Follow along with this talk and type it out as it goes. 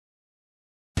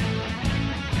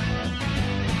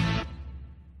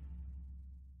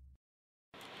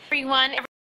Everyone,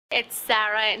 it's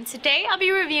Sarah, and today I'll be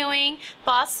reviewing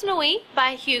Boss Nuit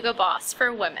by Hugo Boss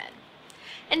for women.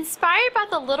 Inspired by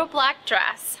the little black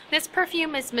dress, this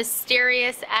perfume is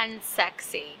mysterious and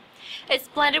sexy. It's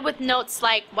blended with notes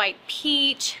like white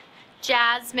peach,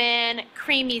 jasmine,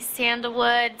 creamy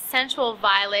sandalwood, sensual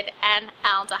violet, and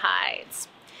aldehydes.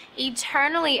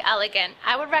 Eternally elegant,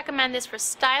 I would recommend this for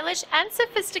stylish and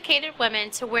sophisticated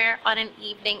women to wear on an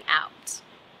evening out.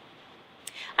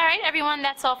 Alright everyone,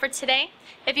 that's all for today.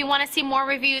 If you want to see more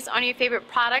reviews on your favorite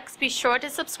products, be sure to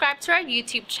subscribe to our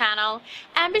YouTube channel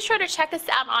and be sure to check us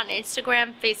out on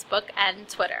Instagram, Facebook, and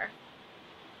Twitter.